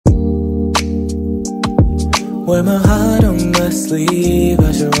Wear my heart on my sleeve,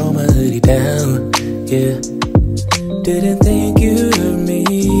 I should roll my hoodie down, yeah. Didn't think you'd hurt me,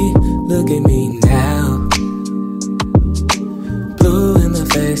 look at me now. Blue in the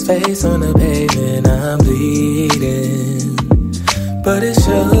face on the pavement, I'm bleeding. But it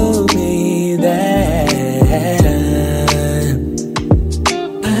showed me that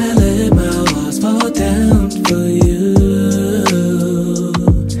I let my walls fall down for you.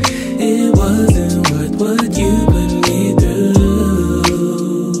 It wasn't worth what you put me through.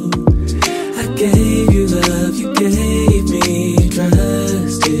 I gave you love, you gave me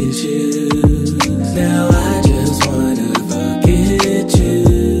trust issues. Now I just wanna forget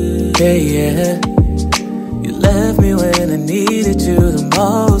you. Yeah. You left me when I needed you the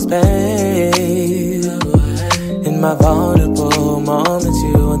most, babe. In my vulnerable moments,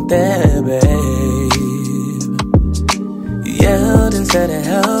 you weren't there, babe. You yelled and said it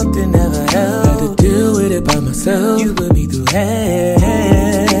helped, it never helped. Had to deal with it by myself. You put me through hell.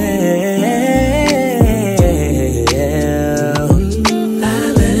 I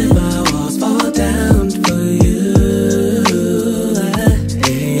let my walls fall down for you.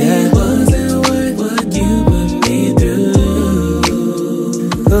 It wasn't worth what you put me through.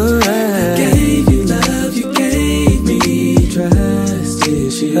 I gave you love, you gave me trust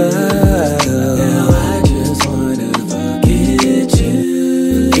issues. Now I just wanna forget you.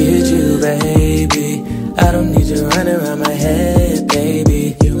 Forget you, baby. I don't need you running around my head,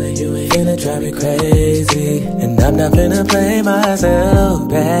 baby. You ain't finna drive me crazy, and I'm not finna play myself,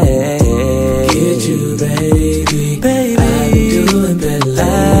 babe.